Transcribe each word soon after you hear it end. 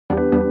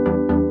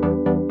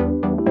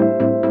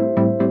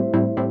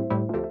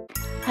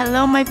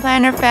Hello my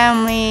planner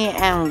family,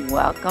 and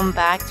welcome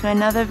back to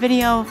another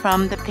video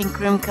from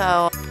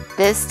ThePinkRoomCo.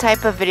 This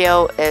type of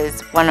video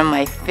is one of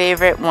my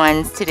favorite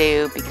ones to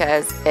do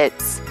because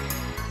it's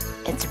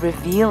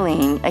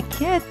revealing a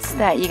kit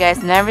that you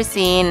guys never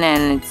seen,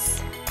 and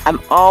I'm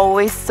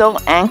always so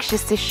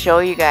anxious to show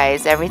you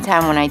guys. Every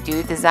time when I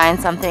do design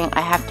something,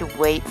 I have to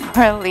wait for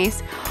at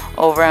least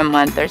over a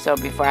month or so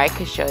before I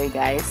could show you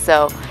guys.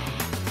 So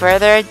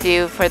further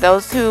ado, for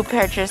those who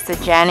purchased the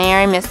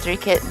January mystery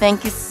kit,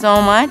 thank you so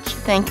much.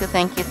 Thank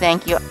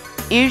you.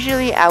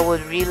 Usually I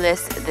would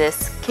relist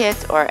this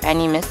kit or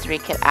any mystery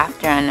kit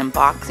after an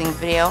unboxing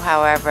video.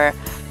 However,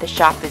 the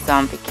shop is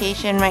on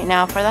vacation right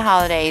now for the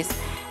holidays,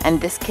 and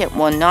this kit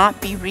will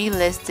not be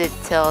relisted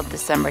till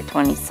December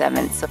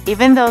 27th. So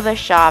even though the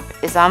shop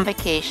is on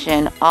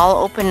vacation,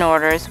 all open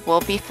orders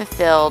will be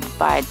fulfilled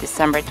by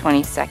December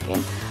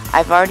 22nd.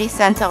 I've already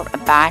sent out a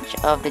batch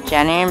of the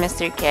January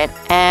mystery kit,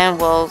 and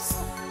we'll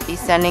be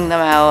sending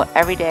them out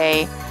every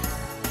day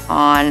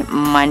on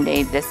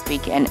Monday this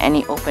week and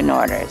any open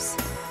orders.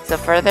 So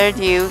further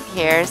ado,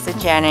 here's the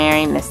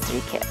January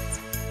mystery kit.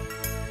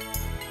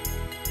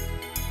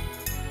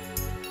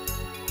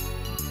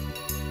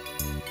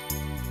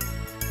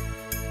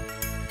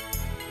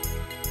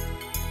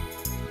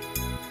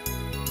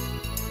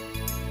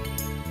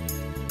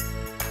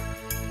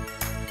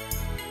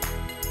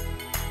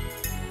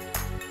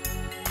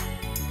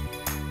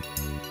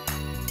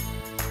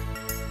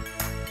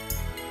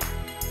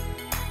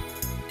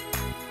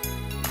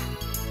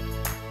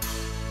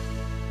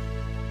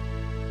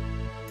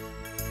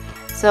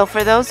 So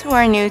for those who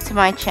are new to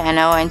my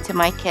channel and to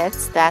my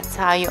kits, that's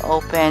how you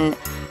open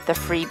the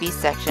freebie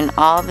section.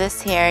 All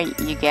this here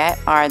you get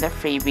are the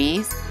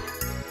freebies.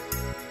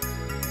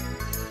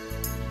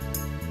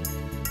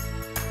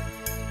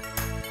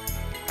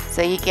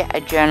 So you get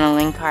a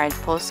journaling card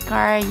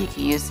postcard. You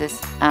can use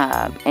this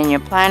in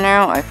your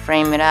planner or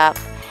frame it up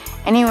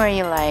anywhere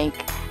you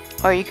like,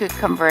 or you could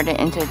convert it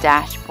into a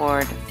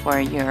dashboard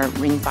for your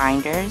ring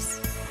binders.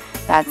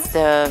 That's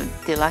the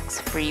deluxe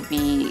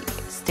freebie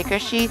sticker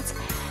sheets.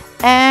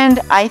 And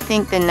I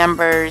think the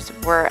numbers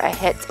were a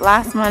hit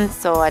last month,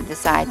 so I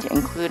decided to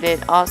include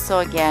it also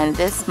again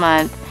this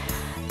month.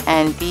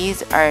 And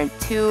these are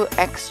 2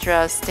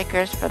 extra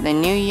stickers for the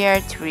new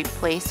year to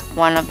replace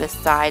one of the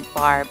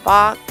sidebar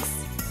box.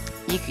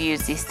 You can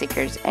use these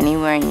stickers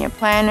anywhere in your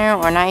planner,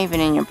 or not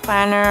even in your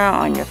planner,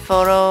 on your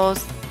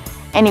photos,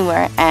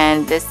 anywhere.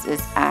 And this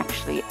is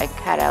actually a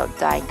cutout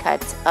die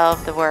cut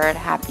of the word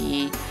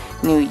Happy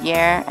New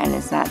Year, and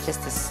it's not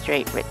just a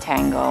straight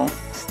rectangle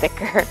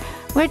sticker,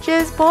 which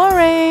is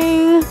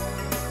boring.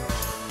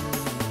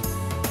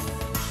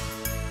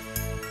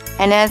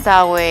 And as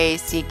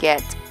always, you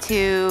get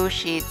 2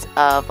 sheets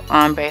of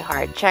ombre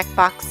heart check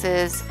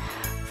boxes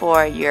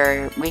for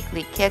your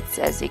weekly kits.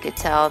 As you could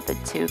tell, the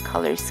 2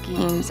 color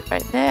schemes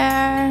are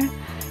there.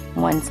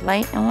 One's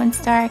light and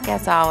one's dark,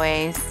 as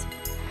always.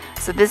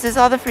 So this is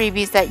all the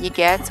freebies that you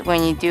get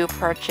when you do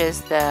purchase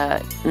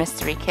the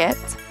mystery kit.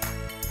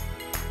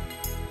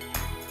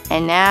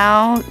 And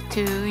now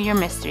to your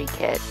mystery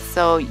kit.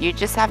 So you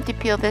just have to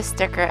peel this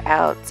sticker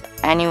out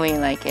any way you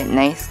like it,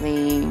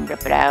 nicely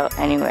rip it out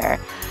anywhere.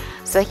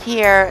 So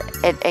here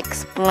it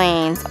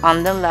explains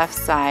on the left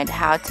side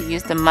how to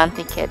use the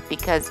monthly kit,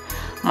 because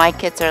my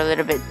kits are a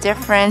little bit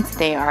different.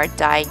 They are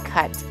die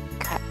cut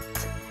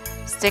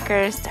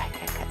stickers.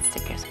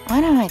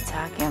 What am I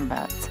talking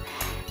about?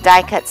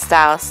 Die cut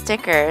style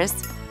stickers.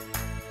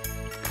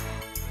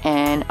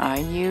 And are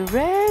you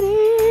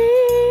ready?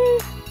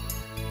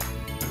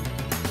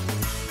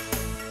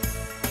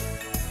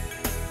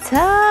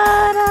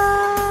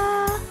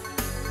 Ta-da!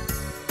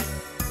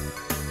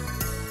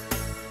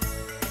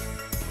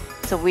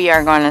 So we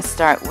are going to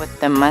start with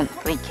the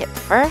monthly kit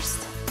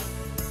first.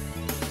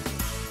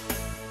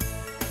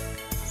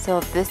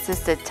 So this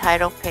is the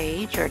title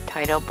page or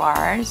title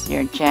bars,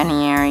 your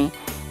January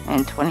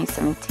and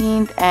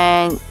 2017,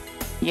 and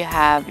you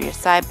have your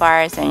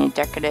sidebars and your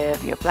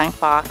decorative, your blank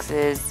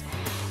boxes,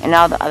 and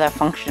all the other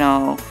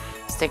functional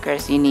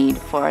stickers you need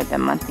for the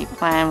monthly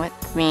plan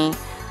with me,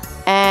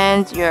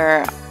 and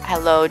your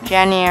Hello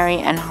January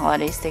and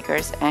holiday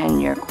stickers, and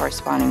your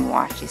corresponding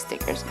washi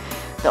stickers.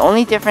 The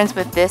only difference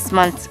with this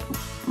month's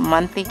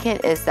monthly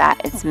kit is that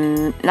it's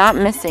not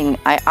missing.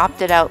 I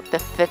opted out the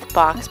 5th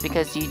box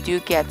because you do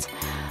get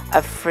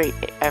a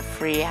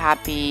free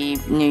Happy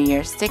New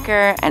Year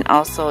sticker, and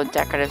also a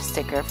decorative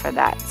sticker for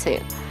that too.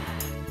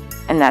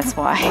 And that's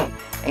why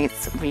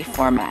it's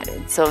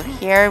reformatted. So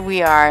here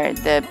we are,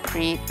 the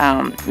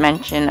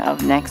mention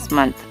of next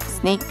month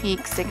sneak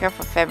peek sticker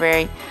for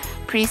February.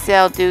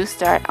 Pre-sale do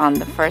start on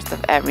the 1st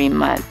of every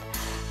month.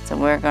 So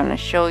we're going to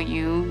show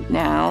you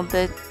now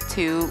the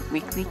 2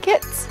 weekly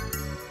kits.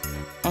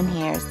 And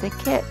here's the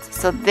kit.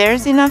 So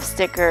there's enough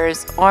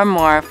stickers or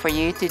more for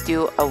you to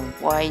do a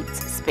white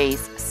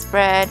space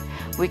spread,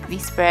 weekly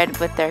spread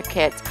with their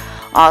kit.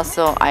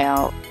 Also, I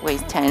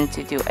always tend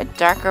to do a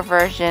darker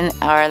version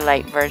or a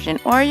light version,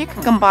 or you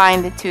can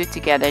combine the 2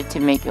 together to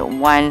make it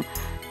one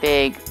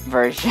big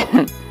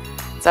version.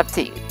 It's up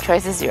to you.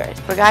 Choice is yours.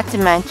 Forgot to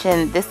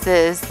mention, this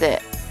is the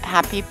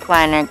Happy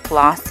Planner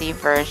glossy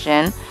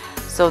version.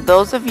 So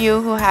those of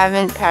you who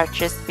haven't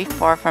purchased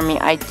before from me,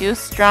 I do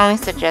strongly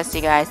suggest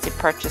you guys to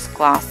purchase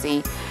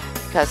glossy,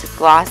 because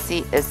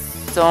glossy is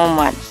so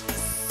much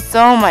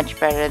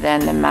better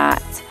than the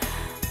matte.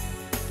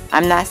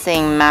 I'm not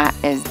saying matte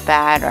is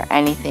bad or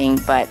anything,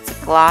 but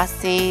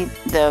glossy,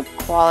 the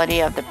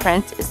quality of the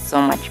print is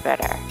so much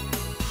better.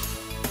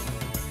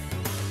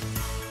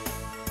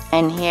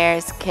 And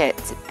here's kit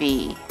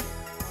B.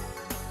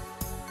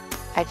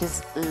 I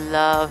just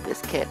love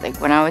this kit.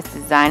 Like when I was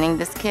designing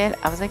this kit,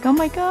 I was like, oh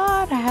my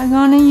god, I'm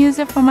gonna use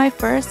it for my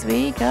first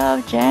week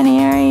of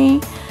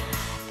January.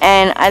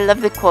 And I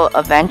love the quote,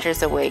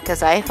 "Adventures away,"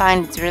 because I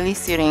find it's really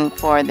suiting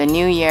for the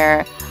new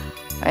year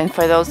and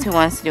for those who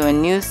wants to do a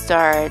new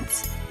start,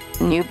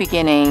 new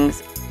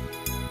beginnings.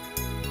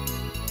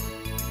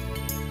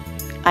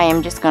 I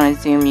am just going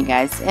to zoom you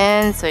guys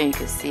in so you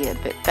can see a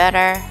bit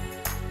better.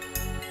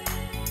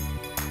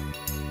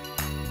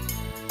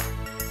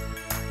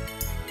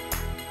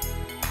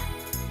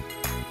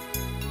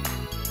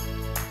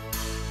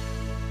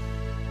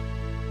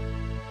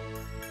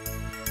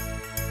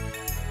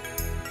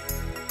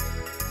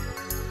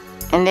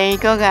 And there you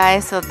go,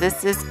 guys. So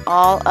this is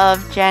all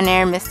of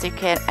January Mystic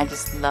Kit. I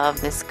just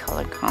love this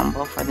color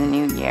combo for the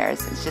New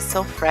Year's. It's just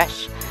so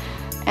fresh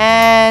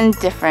and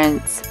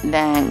different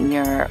than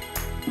your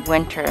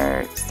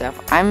winter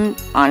stuff. I'm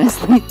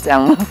honestly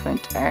done with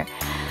winter.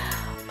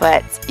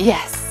 But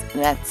yes,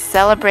 let's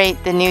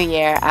celebrate the new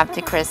year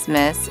after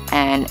Christmas.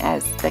 And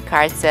as the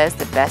card says,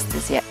 the best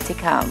is yet to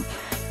come.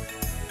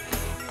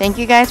 Thank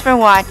you guys for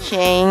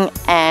watching,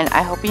 and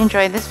I hope you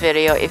enjoyed this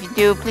video. If you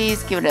do,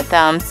 please give it a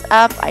thumbs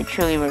up. I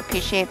truly would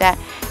appreciate that.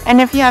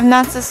 And if you have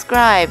not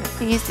subscribed,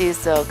 please do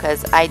so,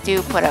 because I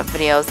do put up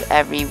videos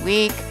every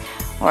week,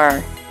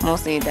 or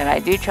mostly that I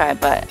do try,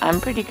 but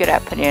I'm pretty good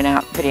at putting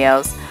out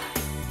videos.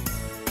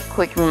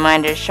 Quick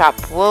reminder, shop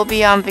will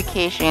be on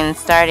vacation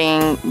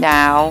starting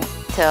now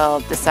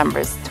till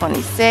December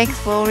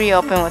 26th. We'll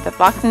reopen with a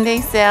Boxing Day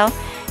sale,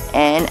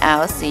 and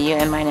I'll see you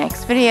in my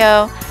next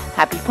video.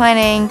 Happy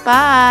planning.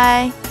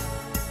 Bye.